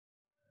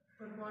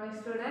Good morning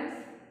students,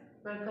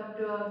 welcome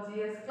to our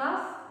GS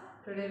class.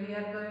 Today we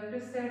are going to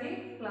study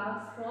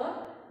class 4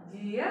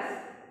 GS,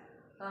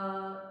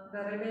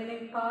 the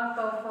remaining part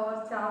of our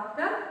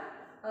chapter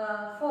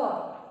 4,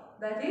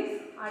 that is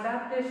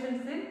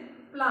adaptations in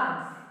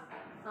plants.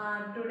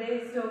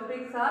 Today's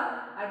topics are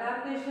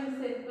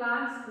adaptations in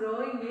plants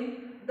growing in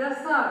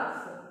deserts.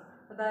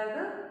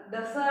 അതായത്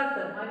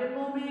desert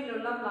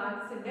മരുഭൂമിയിലുള്ള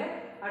പ്ലാന്റ്സിന്റെ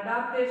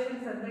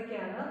adaptations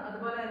എന്തൊക്കെയാണ്,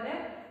 അതുപോലെ തന്നെ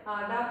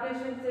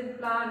adaptations in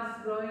plants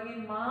growing in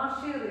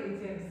marshy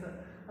regions.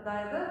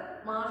 അതായത്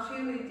marshy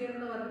region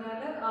എന്ന്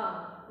പറഞ്ഞാൽ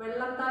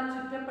വെള്ളത്താൽ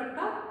ചുറ്റപ്പെട്ട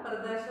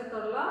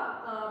പ്രദേശത്തുള്ള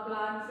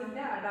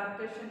പ്ലാന്റ്സിന്റെ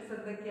adaptations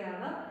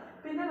എന്തൊക്കെയാണ്.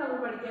 പിന്നെ നമ്മൾ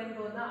പഠിക്കാൻ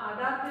പോകുന്ന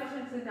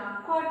adaptations in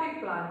aquatic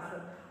plants.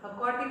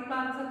 Aquatic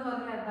plants എന്ന്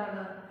പറഞ്ഞാൽ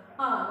എന്താണ്?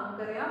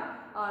 നമുക്കറിയാം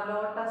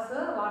ലോട്ടസ്,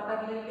 വാട്ടർ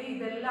ലില്ലി,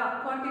 ഇതെല്ലാം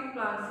അക്വാട്ടിക്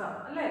പ്ലാന്റ്സ് ആണ്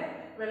അല്ലേ,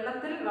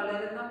 വെള്ളത്തിൽ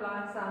വളരുന്ന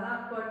പ്ലാന്റ്സ് ആണ്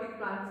അക്വാട്ടിക്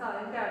പ്ലാന്റ്സ്.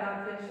 അതിന്റെ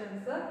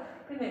അഡാപ്റ്റേഷൻസ്.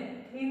 പിന്നെ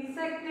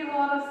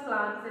ഇൻസെക്ടിവോറസ്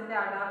പ്ലാന്റ്സിന്റെ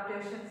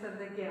അഡാപ്റ്റേഷൻസ്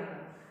എന്തൊക്കെയാണ്,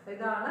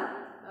 ഇതാണ്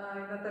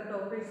ഇന്നത്തെ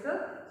topics.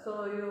 So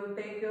you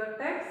take your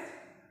text.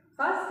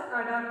 First,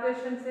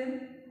 adaptations in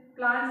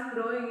plants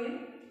growing in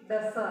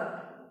desert.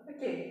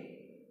 Okay,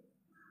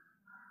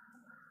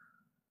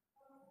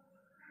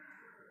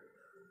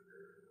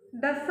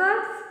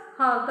 deserts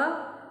have the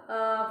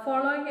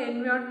following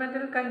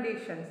environmental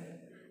conditions: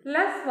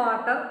 less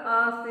water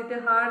as it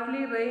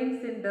hardly rains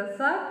in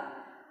desert,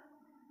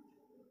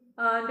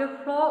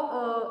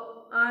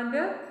 and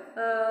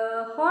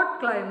hot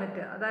climate.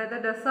 അതായത്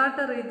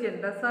desert region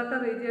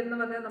എന്ന്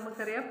പറഞ്ഞാൽ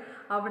നമുക്കറിയാം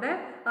അവിടെ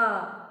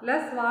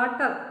less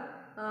water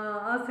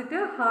as it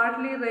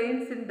hardly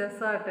Reigns in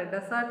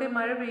ഡെസേർട്ടിൽ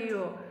മഴ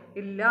പെയ്യുമോ?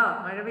 ഇല്ല,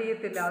 മഴ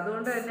പെയ്യത്തില്ല.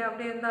 അതുകൊണ്ട് തന്നെ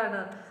അവിടെ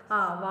എന്താണ്,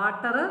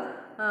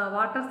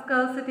 വാട്ടർ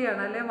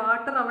സ്കേഴ്സിറ്റിയാണ് അല്ലെ,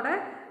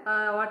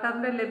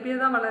 വാട്ടറിൻ്റെ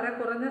ലഭ്യത വളരെ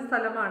കുറഞ്ഞ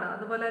സ്ഥലമാണ്.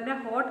 അതുപോലെ തന്നെ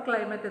ഹോട്ട്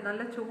ക്ലൈമറ്റ്,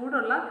 നല്ല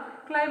ചൂടുള്ള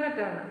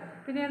ക്ലൈമറ്റാണ്.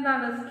 പിന്നെ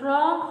എന്താണ്,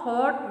 സ്ട്രോങ്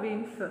ഹോട്ട്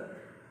വിൻഡ്സ്,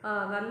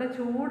 നല്ല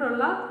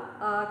ചൂടുള്ള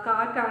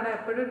കാറ്റാണ്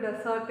എപ്പോഴും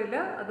ഡെസേർട്ടിൽ.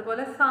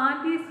 അതുപോലെ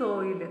സാൻഡി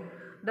സോയിൽ,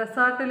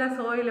 ഡെസേർട്ടിലെ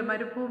സോയിൽ,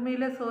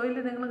 മരുഭൂമിയിലെ സോയിൽ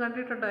നിങ്ങൾ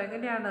കണ്ടിട്ടുണ്ടോ?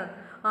 എങ്ങനെയാണ്?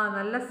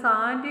 നല്ല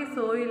Sandy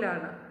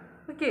സോയിലാണ്.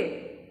 Okay,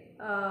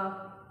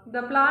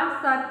 the plants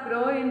that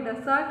grow in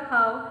desert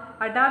have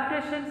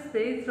adaptations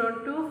based on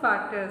two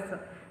factors.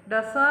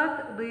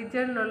 Desert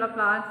റീജിയനിലുള്ള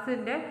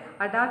പ്ലാന്റ്സിൻ്റെ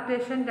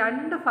adaptation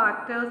രണ്ട്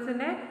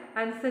ഫാക്ടേഴ്സിനെ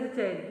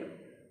അനുസരിച്ചായിരിക്കും.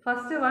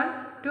 First one,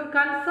 to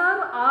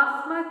conserve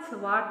as much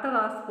water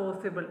as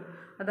possible.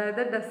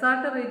 അതായത്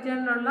ഡെസേർട്ട്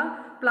റീജിയനിലുള്ള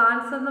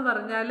പ്ലാന്റ്സ് എന്ന്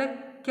പറഞ്ഞാൽ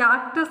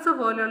ക്യാക്ടസ്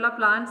പോലെയുള്ള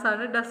പ്ലാന്റ്സ്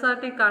ആണ്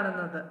ഡെസേർട്ടിൽ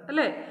കാണുന്നത്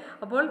അല്ലേ.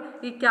 അപ്പോൾ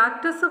ഈ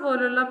ക്യാക്ടസ്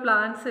പോലുള്ള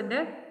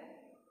പ്ലാന്റ്സിൻ്റെ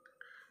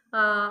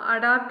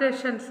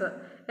അഡാപ്റ്റേഷൻസ്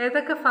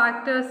ഏതൊക്കെ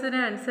ഫാക്ടേഴ്സിനെ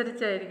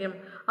അനുസരിച്ചായിരിക്കും?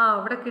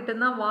 അവിടെ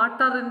കിട്ടുന്ന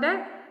വാട്ടറിൻ്റെ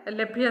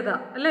ലഭ്യത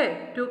അല്ലേ,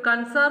 to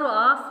conserve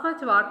as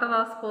much water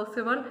as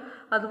possible.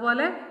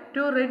 അതുപോലെ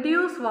ടു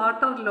റെഡ്യൂസ്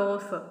വാട്ടർ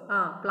ലോസ്,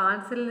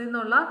 പ്ലാന്റ്സിൽ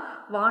നിന്നുള്ള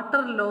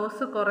വാട്ടർ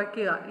ലോസ്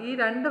കുറയ്ക്കുക. ഈ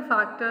രണ്ട്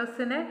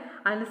ഫാക്ടേഴ്സിനെ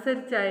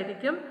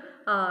അനുസരിച്ചായിരിക്കും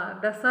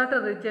desert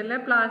റീജിയനിലെ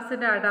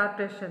പ്ലാന്റ്സിൻ്റെ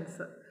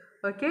adaptations.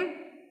 Okay,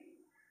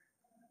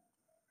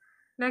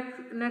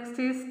 next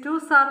is to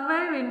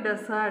survive in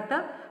desert,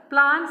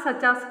 plants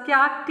such as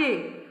cacti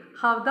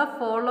have the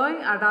following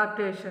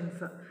adaptations.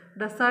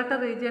 Desert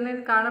റീജിയനിൽ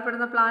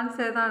കാണപ്പെടുന്ന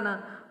plants ഏതാണ്?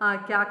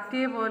 ക്യാക്ടി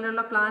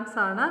പോലുള്ള പ്ലാന്റ്സ്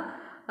ആണ്.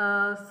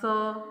 So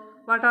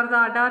what are the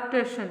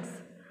adaptations?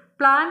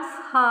 Plants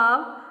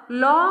have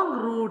long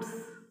Roots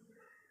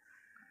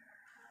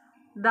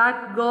that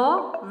go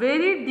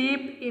very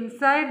deep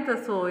inside the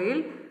soil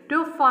to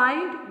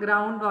find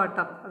ground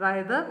water.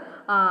 അതായത്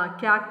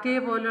ക്യാക്ടി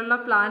പോലുള്ള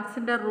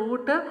പ്ലാന്റ്സിൻ്റെ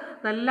root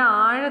നല്ല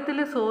ആഴത്തിൽ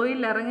soil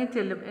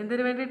ഇറങ്ങിച്ചെല്ലും.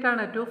 എന്തിനു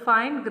വേണ്ടിയിട്ടാണ്? ടു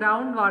ഫൈൻഡ്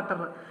ഗ്രൗണ്ട്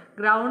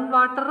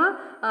വാട്ടർ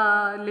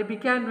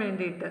ലഭിക്കാൻ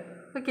വേണ്ടിയിട്ട്.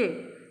 Okay,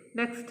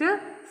 next,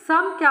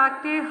 some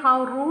ക്യാക്ടി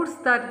have Roots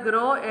that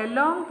grow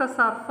along the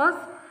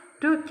surface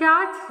to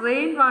catch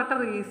rain water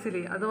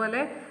easily.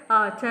 അതുപോലെ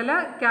ചില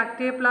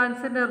ക്യാക്ടി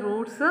പ്ലാന്റ്സിൻ്റെ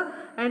റൂട്ട്സ്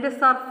അതിൻ്റെ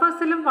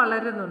സർഫസിലും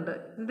വളരുന്നുണ്ട്.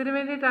 ഇതിന്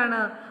വേണ്ടിയിട്ടാണ്?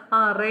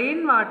 റെയിൻ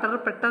വാട്ടർ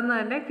പെട്ടെന്ന്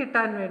തന്നെ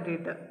കിട്ടാൻ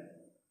വേണ്ടിയിട്ട്.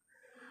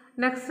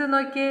 നെക്സ്റ്റ്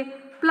നോക്കി,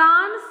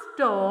 plant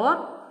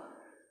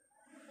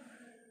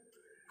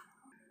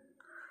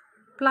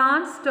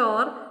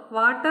store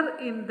water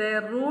in their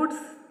roots,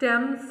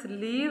 stems,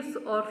 leaves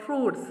or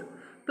fruits.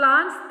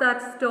 Plants that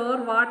store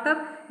water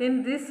in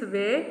this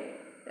way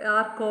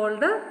are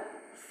called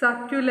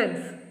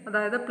succulents.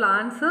 അതായത്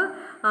പ്ലാന്റ്സ്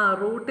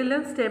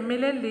റൂട്ടിലും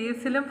സ്റ്റെമ്മിലും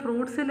ലീവ്സിലും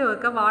ഫ്രൂട്ട്സിലും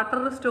ഒക്കെ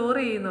വാട്ടർ സ്റ്റോർ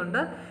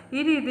ചെയ്യുന്നുണ്ട്. ഈ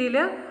രീതിയിൽ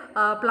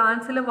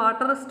പ്ലാന്റ്സിൽ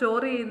വാട്ടർ സ്റ്റോർ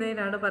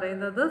ചെയ്യുന്നതിനാണ്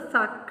പറയുന്നത്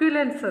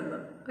സക്യുലൻസ് എന്ന്.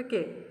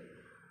 Okay,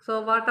 so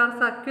what are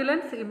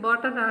succulents?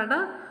 Important ആണ്.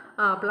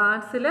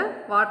 പ്ലാന്റ്സിൽ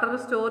water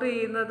store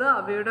ചെയ്യുന്നത്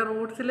അവയുടെ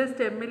റൂട്ട്സിൽ,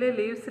 സ്റ്റെമ്മിൽ,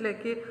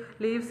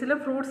 ലീവ്സിലും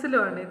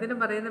ഫ്രൂട്ട്സിലുമാണ്. ഇതിന്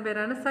പറയുന്ന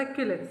പേരാണ്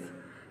സക്യുലൻസ്.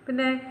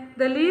 പിന്നെ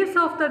the leaves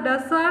of the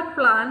desert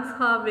plants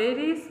have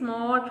very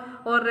small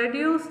or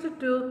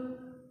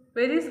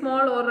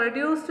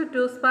reduced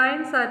to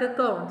spines and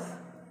thorns.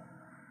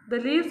 The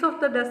leaves of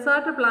the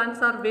desert plants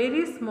are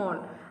very small.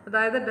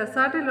 അതായത്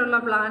ഡെസേർട്ടിലുള്ള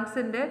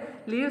പ്ലാന്റ്സിൻ്റെ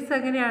leaves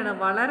എങ്ങനെയാണ്,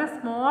 വളരെ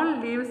സ്മോൾ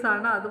ലീവ്സ്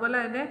ആണ്. അതുപോലെ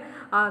തന്നെ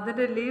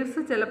അതിൻ്റെ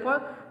ലീവ്സ് ചിലപ്പോൾ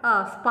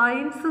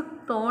സ്പൈൻസ്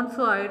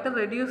തോൺസും ആയിട്ട്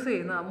റെഡ്യൂസ്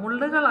ചെയ്യുന്ന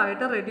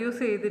മുള്ളുകളായിട്ട്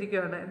റെഡ്യൂസ്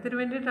ചെയ്തിരിക്കുകയാണ്. എന്തിനു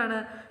വേണ്ടിയിട്ടാണ്?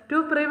 To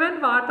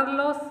prevent water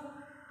loss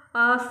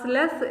as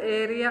less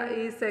area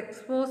is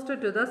exposed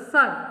to the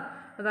sun.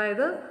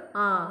 അതായത്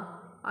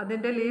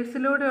അതിൻ്റെ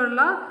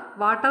ലീവ്സിലൂടെയുള്ള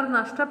വാട്ടർ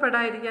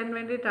നഷ്ടപ്പെടാതിരിക്കാൻ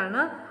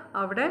വേണ്ടിയിട്ടാണ്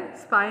അവിടെ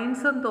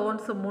സ്പൈൻസും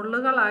തോൺസും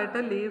മുള്ളുകളായിട്ട്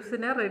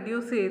ലീവ്സിനെ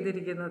റെഡ്യൂസ്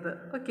ചെയ്തിരിക്കുന്നത്.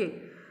 ഓക്കെ,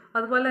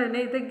 അതുപോലെ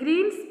തന്നെ ഇത്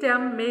green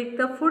stem make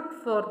the food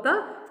for the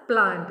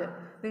plant.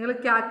 നിങ്ങൾ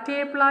കാക്ടേ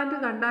പ്ലാന്റ്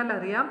കണ്ടാൽ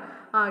അറിയാം.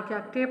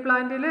 കാക്ടേ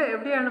പ്ലാന്റിൽ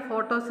എവിടെയാണ്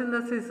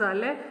ഫോട്ടോസിന്തസിസ്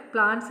അല്ലെ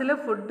പ്ലാന്റ്സിൽ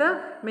ഫുഡ്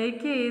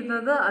മേക്ക്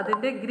ചെയ്യുന്നത്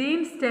അതിൻ്റെ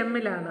green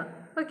സ്റ്റെമ്മിലാണ്.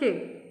 Okay,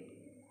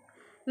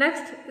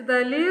 next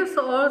the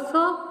leaves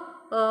also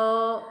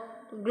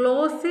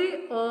glossy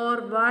or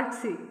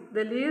waxy.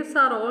 The leaves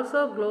are also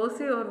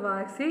glossy or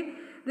waxy.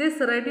 This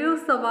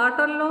reduce the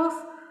water loss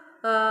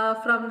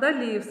from the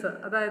leaves.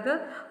 അതായത്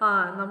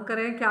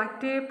നമുക്കറിയാം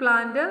കാക്ടേ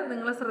പ്ലാന്റ്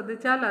നിങ്ങൾ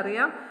ശ്രദ്ധിച്ചാൽ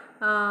അറിയാം,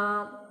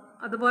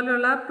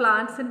 അതുപോലെയുള്ള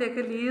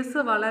പ്ലാന്റ്സിൻ്റെയൊക്കെ ലീവ്സ്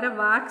വളരെ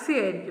വാക്സി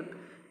ആയിരിക്കും.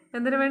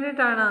 എന്തിനു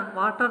വേണ്ടിയിട്ടാണ്?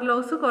 വാട്ടർ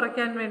ലോസ്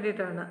കുറയ്ക്കാൻ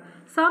വേണ്ടിയിട്ടാണ്.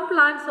 Some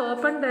plants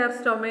open there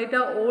stomata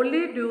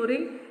only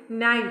during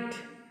night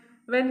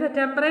when the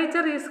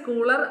temperature is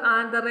cooler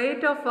and the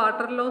rate of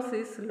water loss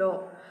is low.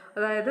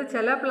 അതായത്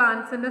ചില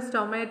പ്ലാന്റ്സിൻ്റെ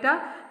സ്റ്റൊമേറ്റ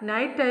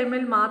നൈറ്റ്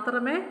ടൈമിൽ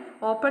മാത്രമേ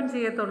ഓപ്പൺ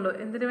ചെയ്യത്തുള്ളൂ.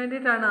 എന്തിനു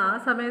വേണ്ടിയിട്ടാണ്? ആ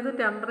സമയത്ത്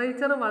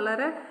ടെമ്പറേച്ചർ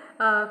വളരെ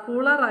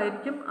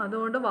കൂളറായിരിക്കും.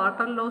 അതുകൊണ്ട്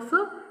വാട്ടർ ലോസ്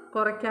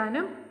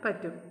കുറയ്ക്കാനും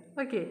പറ്റും.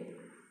 Okay,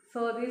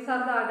 so these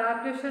are the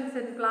adaptations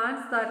in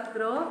plants that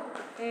grow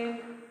in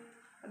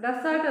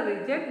desert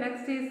region.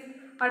 Next is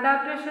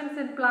adaptations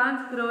in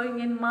plants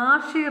growing in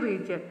marshy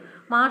region.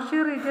 Marshy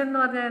region എന്ന്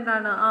പറഞ്ഞാൽ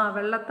എന്താണ്?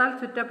 വെള്ളത്താൽ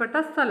ചുറ്റപ്പെട്ട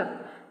സ്ഥലം.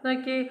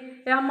 നോക്കി,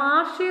 A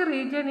marshy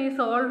region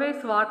is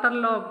always water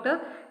locked.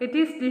 It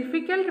is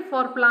difficult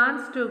for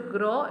plants to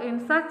grow in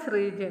such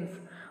regions.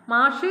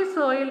 Marshy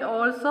soil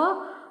also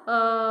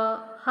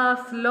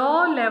has low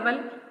level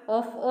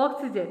of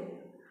oxygen.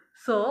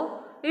 So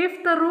if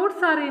the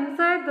roots are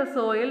inside the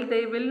soil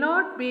they will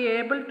not be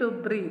able to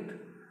breath.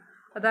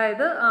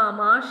 അതായത്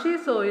marshy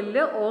സോയിലിൽ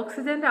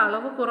ഓക്സിജൻ്റെ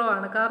അളവ്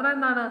കുറവാണ്. കാരണം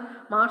എന്താണ്?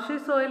 Marshy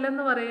soil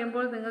എന്ന്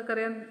പറയുമ്പോൾ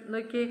നിങ്ങൾക്കറിയാം,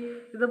 നോക്കി,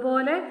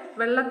 ഇതുപോലെ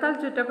വെള്ളത്താൽ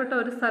ചുറ്റപ്പെട്ട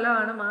ഒരു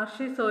സ്ഥലമാണ്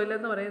മാർഷി സോയിൽ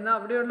എന്ന് പറയുന്നത്.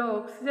 അവിടെയുള്ള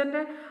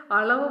ഓക്സിജൻ്റെ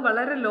അളവ്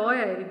വളരെ ലോ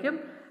ആയിരിക്കും.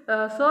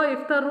 So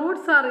if the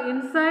roots are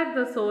inside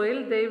the soil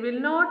they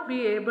will not be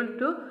able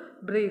to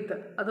breath.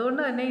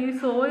 അതുകൊണ്ട് തന്നെ ഈ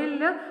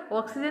സോയിലിൽ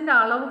ഓക്സിജൻ്റെ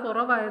അളവ്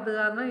കുറവായത്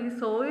കാരണം ഈ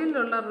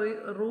സോയിലിലുള്ള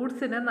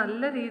റൂട്ട്സിന്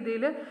നല്ല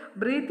രീതിയിൽ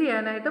ബ്രീത്ത്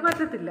ചെയ്യാനായിട്ട്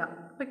പറ്റത്തില്ല.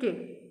 Okay,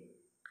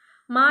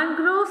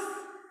 mangroves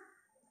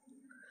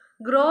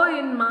grow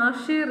in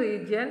marshy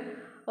region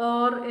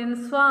or in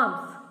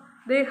swamps.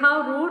 They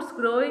have roots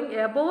growing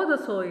above the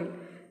soil.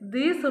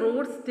 These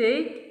roots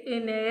take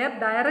in air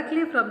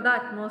directly from the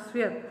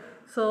atmosphere.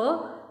 So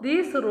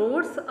these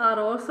roots are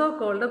also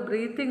called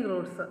breathing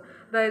roots.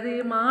 അതായത്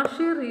ഈ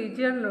marshy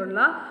റീജിയനിലുള്ള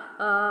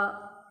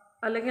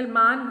അല്ലെങ്കിൽ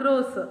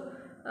mangroves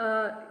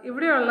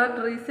ഇവിടെയുള്ള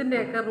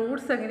ട്രീസിൻ്റെയൊക്കെ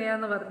Roots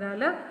എങ്ങനെയാണെന്ന്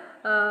പറഞ്ഞാൽ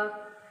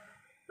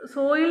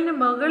സോയിലിന്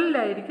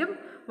മുകളിലായിരിക്കും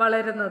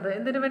വളരുന്നത്.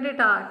 എന്തിനു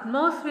വേണ്ടിയിട്ട്?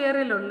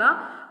 അറ്റ്മോസ്ഫിയറിലുള്ള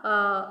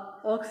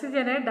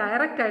ഓക്സിജനെ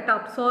ഡയറക്റ്റായിട്ട്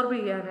അബ്സോർബ്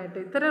ചെയ്യാനായിട്ട്.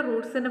 ഇത്തരം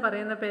റൂട്ട്സിന്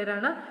പറയുന്ന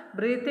പേരാണ്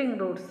ബ്രീത്തിങ്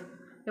റൂട്ട്സ്.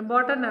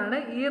 ഇമ്പോർട്ടൻ്റ് ആണ്.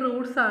 ഈ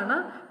റൂട്ട്സാണ്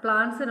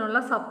പ്ലാന്റ്സിനുള്ള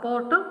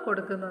സപ്പോർട്ടും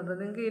കൊടുക്കുന്നത്.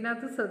 നിങ്ങൾക്ക്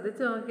ഇതിനകത്ത്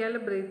ശ്രദ്ധിച്ച് നോക്കിയാൽ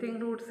ബ്രീത്തിങ്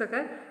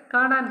റൂട്ട്സൊക്കെ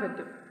കാണാൻ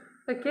പറ്റും.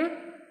 ഓക്കെ,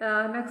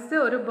 നെക്സ്റ്റ്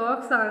ഒരു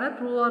ബോക്സ് ആണ്,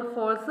 ട്രൂ ഓർ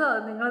ഫോൾസ്.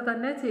 അത് നിങ്ങൾ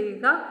തന്നെ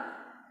ചെയ്യുക.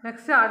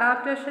 Next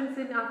adaptations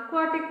in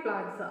aquatic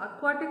plants.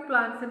 Aquatic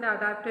പ്ലാന്റ്സിൻ്റെ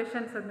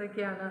adaptations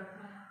എന്തൊക്കെയാണ്?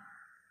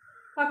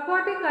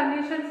 Aquatic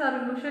conditions are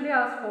usually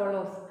as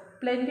follows: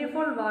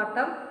 plentiful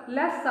water,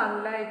 less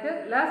sunlight,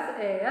 less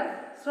air,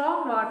 strong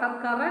water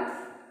currents.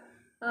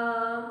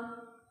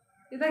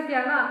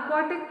 ഇതൊക്കെയാണ്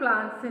അക്വാട്ടിക്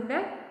പ്ലാന്റ്സിൻ്റെ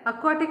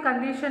അക്വാട്ടിക്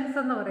കണ്ടീഷൻസ്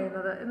എന്ന്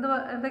പറയുന്നത്.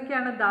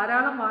 എന്തൊക്കെയാണ്?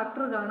 ധാരാളം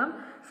വാട്ടർ കാണും,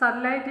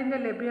 സൺലൈറ്റിൻ്റെ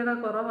ലഭ്യത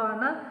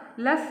കുറവാണ്,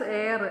 ലെസ്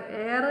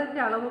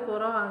എയറിൻ്റെ അളവ്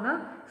കുറവാണ്,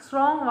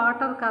 സ്ട്രോങ്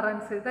വാട്ടർ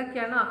കറൻസ്.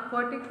 ഇതൊക്കെയാണ്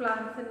aquatic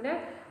പ്ലാന്റ്സിൻ്റെ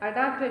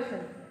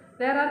adaptation.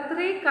 There are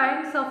 3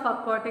 kinds of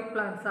aquatic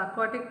plants.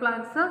 Aquatic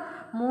plants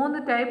 3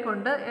 type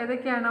ഉണ്ട്.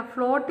 ഏതൊക്കെയാണ്?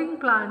 Floating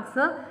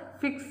plants,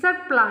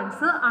 fixed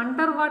plants,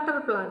 under water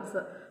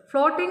plants.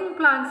 Floating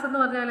plants എന്ന്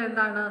പറഞ്ഞാൽ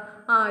എന്താണ്?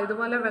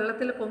 ഇതുപോലെ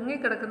വെള്ളത്തിൽ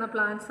പൊങ്ങിക്കിടക്കുന്ന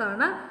പ്ലാന്റ്സ്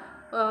ആണ്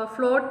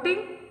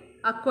ഫ്ലോട്ടിംഗ്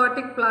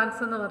അക്വാട്ടിക്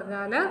പ്ലാന്റ്സ് എന്ന്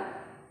പറഞ്ഞാൽ.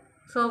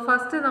 സോ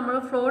ഫസ്റ്റ് നമ്മൾ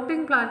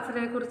ഫ്ലോട്ടിംഗ്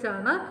പ്ലാന്റ്സിനെ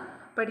കുറിച്ചാണ്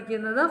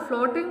പഠിക്കുന്നത്.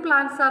 Floating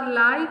plants R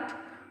light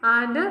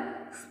and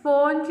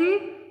spongy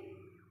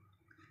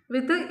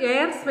with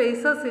air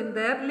spaces in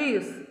their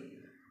leaves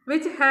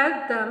which help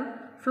them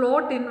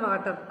float in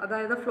water.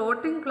 അതായത്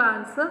ഫ്ലോട്ടിംഗ്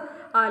പ്ലാന്റ്സ്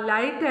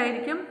ലൈറ്റ്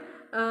ആയിരിക്കും,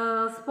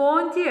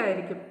 സ്പോഞ്ചി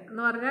ആയിരിക്കും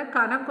എന്ന് പറഞ്ഞാൽ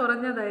കനം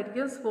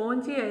കുറഞ്ഞതായിരിക്കും,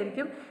 സ്പോഞ്ചി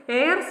ആയിരിക്കും,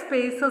 എയർ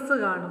സ്പേസസ്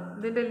കാണും.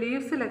 ഇതിൻ്റെ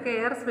ലീവ്സിലൊക്കെ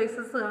എയർ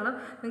സ്പേസസ് കാണും.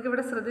 നിങ്ങൾക്ക്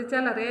ഇവിടെ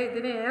ശ്രദ്ധിച്ചാൽ അറിയാം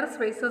ഇതിന് എയർ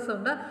സ്പേസസ്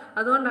ഉണ്ട്.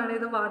 അതുകൊണ്ടാണ്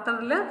ഇത്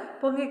വാട്ടറിൽ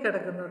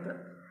പൊങ്ങിക്കിടക്കുന്നത്.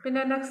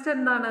 പിന്നെ നെക്സ്റ്റ്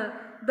എന്താണ്?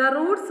 The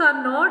roots are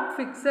not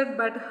fixed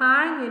but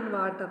hang in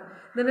water.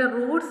 ഇതിൻ്റെ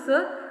റൂട്ട്സ്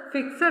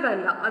ഫിക്സഡ്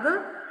അല്ല, അത്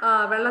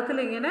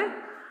വെള്ളത്തിലിങ്ങനെ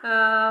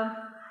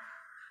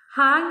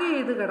ഹാങ്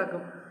ചെയ്ത്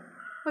കിടക്കും.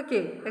 Okay,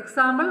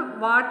 example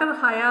water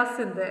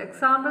hyacinth.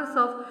 Examples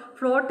of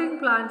floating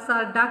plants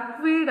R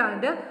ഡക്ക്വീഡ്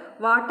and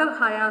water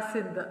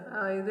hyacinth.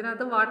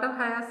 ഇതിനകത്ത് വാട്ടർ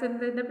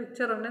ഹയാസിന്തിൻ്റെ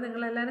പിക്ചറുണ്ട്,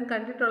 നിങ്ങളെല്ലാവരും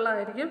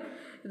കണ്ടിട്ടുള്ളതായിരിക്കും.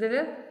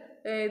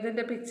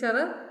 ഇതിൻ്റെ പിക്ചർ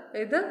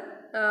ഇത്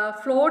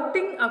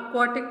ഫ്ലോട്ടിംഗ്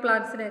അക്വാട്ടിക്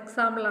പ്ലാന്റ്സിന്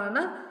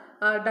എക്സാമ്പിളാണ്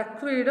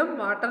ഡക്ക്വീഡും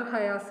water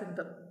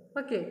ഹയാസിന്തും.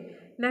 Okay,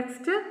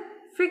 next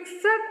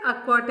fixed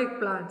aquatic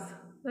plants.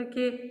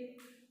 Okay,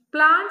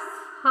 plants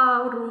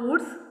have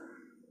Roots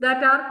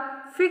that are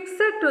fixed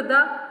to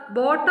the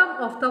bottom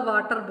of the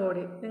water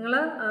body. നിങ്ങൾ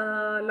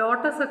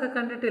lotus ഒക്കെ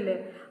കണ്ടിട്ടില്ലേ,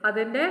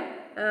 അതിൻ്റെ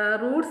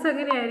Roots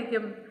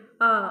എങ്ങനെയായിരിക്കും?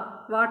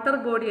 വാട്ടർ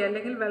ബോഡി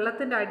അല്ലെങ്കിൽ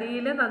വെള്ളത്തിൻ്റെ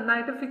അടിയിൽ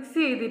നന്നായിട്ട് ഫിക്സ്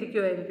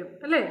ചെയ്തിരിക്കുമായിരിക്കും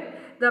അല്ലേ.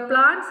 The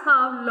plants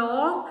have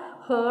long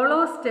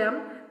hollow stem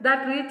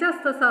that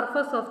reaches the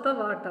surface of the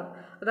water.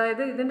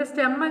 അതായത് ഇതിൻ്റെ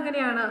സ്റ്റെം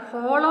എങ്ങനെയാണ്?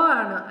 ഹോളോ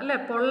ആണ് അല്ലേ,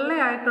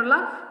 പൊള്ളയായിട്ടുള്ള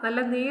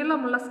നല്ല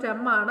നീളമുള്ള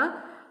സ്റ്റെമ്മാണ്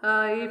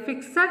ഈ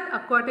fixed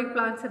aquatic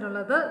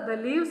പ്ലാന്റ്സിനുള്ളത്. The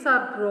leaves R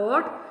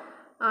broad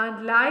and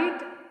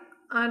light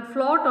and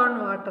float on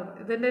water.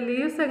 ഇതിൻ്റെ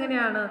ലീവ്സ്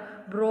എങ്ങനെയാണ്?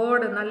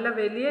 ബ്രോഡ്, നല്ല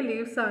വലിയ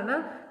ലീവ്സാണ്,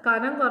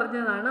 കനം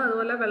കുറഞ്ഞതാണ്,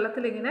 അതുപോലെ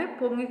വെള്ളത്തിലിങ്ങനെ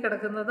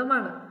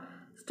പൊങ്ങിക്കിടക്കുന്നതുമാണ്.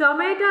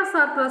 സ്റ്റൊമാറ്റാസ്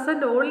are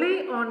present only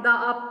on the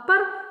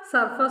upper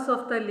surface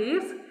of the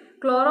leaves.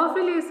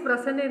 Chlorophyll is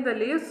present in the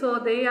leaves, so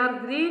they are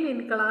green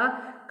in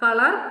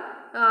colour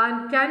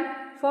and can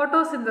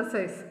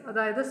ഫോട്ടോസിന്തസൈസ്.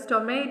 അതായത്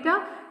stomata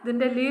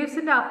ഇതിൻ്റെ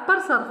ലീവ്സിൻ്റെ upper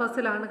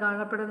സർഫസിലാണ്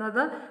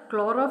കാണപ്പെടുന്നത്,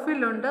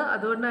 ക്ലോറോഫിലുണ്ട്,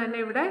 അതുകൊണ്ട് തന്നെ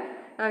ഇവിടെ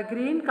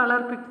ഗ്രീൻ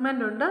കളർ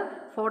പിഗ്മെൻ്റ് ഉണ്ട്,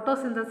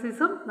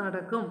 ഫോട്ടോസിന്തസിസും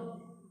നടക്കും.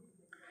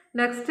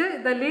 Next,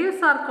 the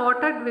leaves R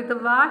quoted with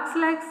wax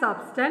like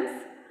substance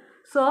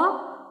so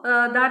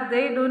that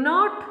they do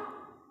not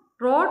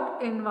rote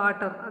in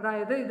water.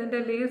 അതായത്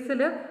ഇതിൻ്റെ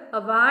ലീവ്സിൽ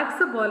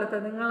വാക്സ് പോലത്തെ,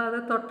 നിങ്ങളത്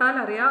തൊട്ടാൽ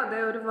അറിയാം,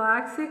 അതേ ഒരു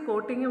വാക്സി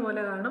കോട്ടിങ്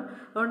പോലെ കാണും,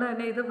 അതുകൊണ്ട്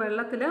തന്നെ ഇത്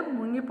വെള്ളത്തിൽ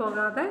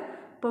മുങ്ങിപ്പോകാതെ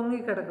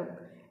പൊങ്ങിക്കിടക്കും.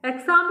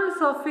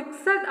 Examples of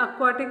fixed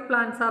aquatic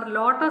plants R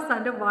lotus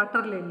and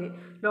water lily.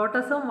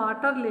 ലോട്ടസും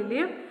water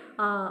ലില്ലിയും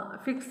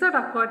fixed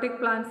aquatic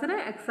പ്ലാന്റ്സിന്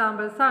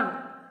examples ആണ്.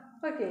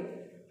 Okay,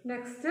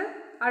 next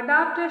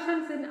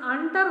adaptations in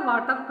under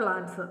water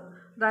plants.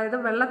 അതായത്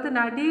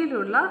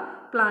വെള്ളത്തിനടിയിലുള്ള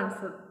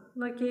പ്ലാന്റ്സ്.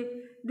 നോക്കി,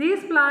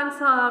 these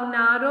plants have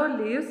narrow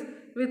leaves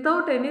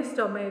without any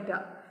stomata.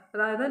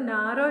 അതായത്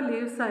നാരോ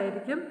ലീവ്സ്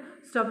ആയിരിക്കും,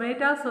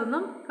 സ്റ്റൊമേറ്റാസ്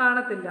ഒന്നും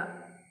കാണത്തില്ല.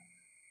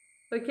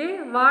 Okay,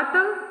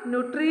 water,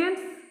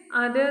 nutrients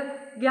and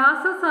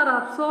gases R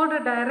absorbed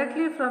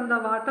directly from the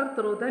water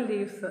through the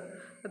leaves.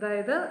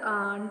 അതായത്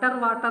under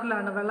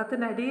വാട്ടറിലാണ്,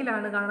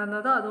 വെള്ളത്തിനടിയിലാണ്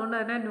കാണുന്നത്, അതുകൊണ്ട്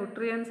തന്നെ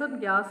ന്യൂട്രിയൻസും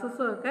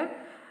ഗ്യാസസും ഒക്കെ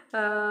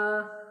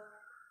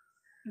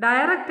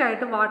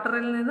ഡയറക്റ്റായിട്ട്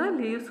വാട്ടറിൽ നിന്ന്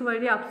ലീവ്സ്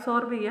വഴി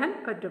അബ്സോർബ് ചെയ്യാൻ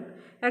പറ്റും.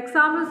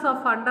 Examples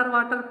of under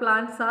water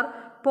plants R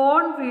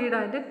porn weed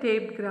and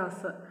tape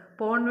grass.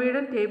 Porn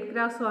വീഡും tape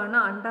ഗ്രാസും ആണ്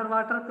അണ്ടർ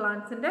വാട്ടർ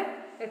പ്ലാന്റ്സിൻ്റെ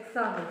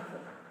എക്സാമ്പിൾസ്.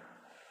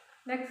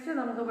 നെക്സ്റ്റ്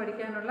നമുക്ക്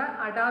പഠിക്കാനുള്ള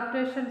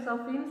adaptations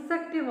of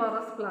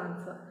insectivorous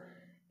plants.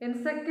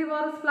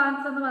 Insectivorous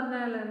plants എന്ന്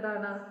പറഞ്ഞാൽ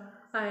എന്താണ്?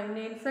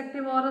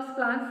 Insectivorous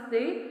plants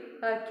they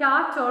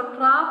catch or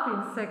trap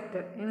insect.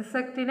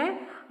 ഇൻസെക്റ്റിനെ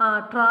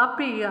trap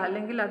ചെയ്യുക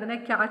അല്ലെങ്കിൽ അതിനെ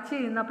catch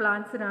ചെയ്യുന്ന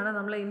പ്ലാന്റ്സിനാണ്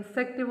നമ്മൾ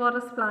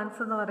ഇൻസെക്ടിവോറസ്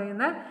പ്ലാന്റ്സ് എന്ന്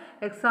പറയുന്നത്.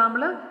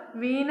 Example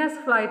Venus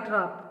fly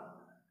trap.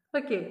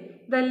 Okay,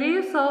 the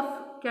leaves of,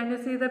 can you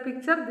see the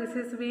picture? This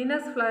is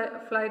Venus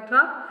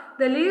flytrap.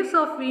 The leaves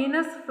of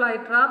Venus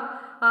flytrap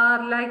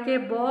are like a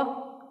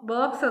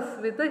boxes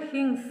with the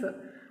hinges.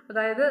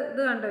 അതായത്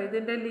ഇത് കണ്ടോ,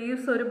 ഇതിൻ്റെ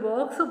leaves ഒരു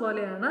box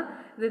പോലെയാണ്,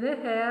 ഇതിന്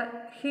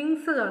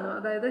ഹിങ്സ് കാണും,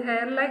 അതായത്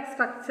hair like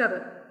structure.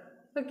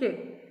 Okay,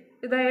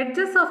 the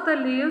edges of the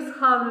leaves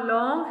have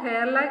long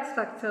hair like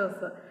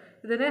structures.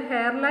 ഇതിന്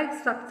ഹെയർ ലൈക്ക്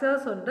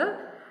സ്ട്രക്ചേഴ്സ് ഉണ്ട്.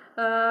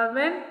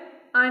 When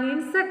an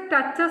insect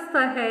touches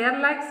the hair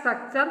like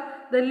structure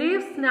the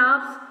leave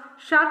snaps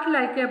shut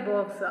like A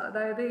box.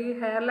 അതായത് ഈ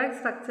hair like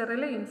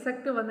സ്ട്രക്ചറിൽ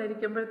insect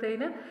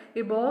വന്നിരിക്കുമ്പോഴത്തേന്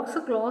ഈ box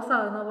close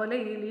ആകുന്ന പോലെ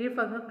ഈ leaf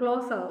അങ്ങ്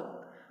ക്ലോസ് ആകും.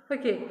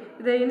 Okay,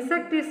 the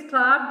insect is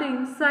trapped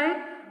inside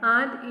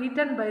and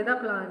eaten by the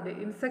plant.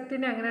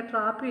 ഇൻസെക്റ്റിനെ അങ്ങനെ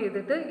ട്രാപ്പ്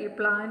ചെയ്തിട്ട് ഈ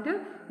പ്ലാന്റ്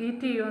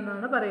ഈറ്റ്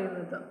ചെയ്യുമെന്നാണ്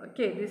പറയുന്നത്.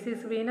 Okay, this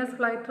is Venus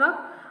fly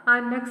trap.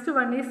 And next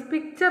one is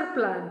pitcher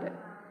plant.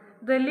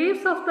 The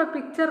leaves of the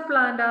pitcher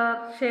plant R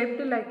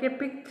shaped like A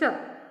picture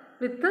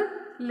with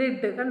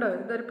lid. കണ്ടോ,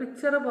 ഇതൊരു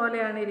picture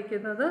പോലെയാണ്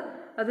ഇരിക്കുന്നത്,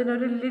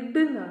 അതിനൊരു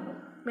ലിഡും കാണും,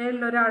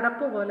 മേലിലൊരു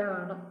അടപ്പ് പോലെ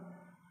കാണും.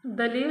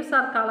 The leaves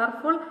R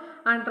colourful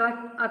and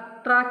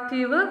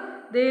attractive.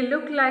 They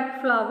look like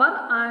flower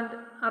and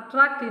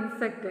attract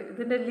insect.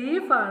 ഇതിൻ്റെ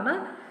ലീഫാണ്,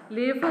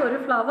 ലീഫ് ഒരു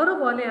ഫ്ലവർ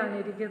പോലെയാണ്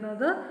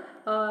ഇരിക്കുന്നത്,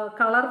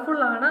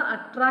 കളർഫുള്ളാണ്,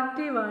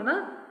 അട്രാക്റ്റീവാണ്,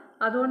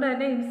 അതുകൊണ്ട്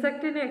തന്നെ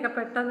ഇൻസെക്റ്റിനെയൊക്കെ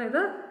പെട്ടെന്ന്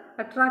ഇത്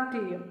അട്രാക്റ്റ്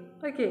ചെയ്യും.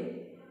 Okay,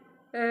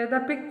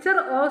 the picture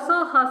also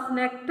has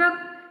nectar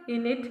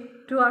in it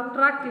to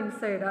attract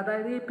inside.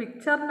 അതായത് ഈ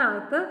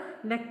പിക്ചറിനകത്ത്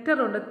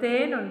നെക്ടറുണ്ട്,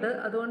 തേനുണ്ട്,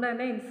 അതുകൊണ്ട്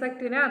തന്നെ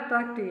ഇൻസെക്റ്റിനെ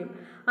അട്രാക്ട് ചെയ്യും.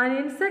 An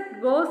insect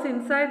goes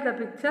inside the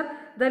picture,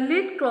 the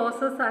lid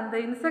closes and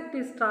the insect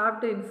is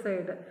trapped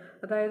inside.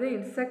 അതായത്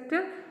ഇൻസെക്റ്റ്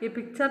ഈ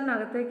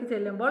പിക്ചറിനകത്തേക്ക്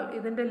ചെല്ലുമ്പോൾ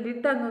ഇതിൻ്റെ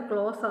ലിഡ് അങ്ങ്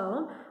ക്ലോസ്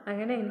ആവും.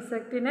 അങ്ങനെ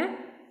ഇൻസെക്റ്റിനെ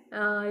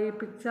ഈ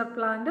പിക്ചർ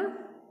പ്ലാന്റ്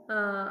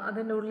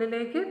അതിൻ്റെ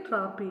ഉള്ളിലേക്ക്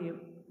ട്രാപ്പ് ചെയ്യും.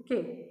 Okay,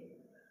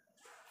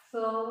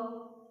 so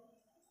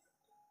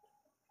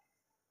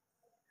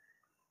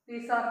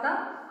these are the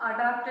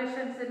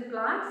adaptations in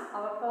plants.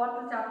 Our fourth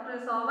chapter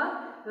is over.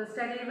 You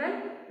study well.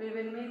 We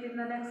will meet in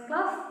the next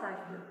class.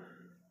 Thank you.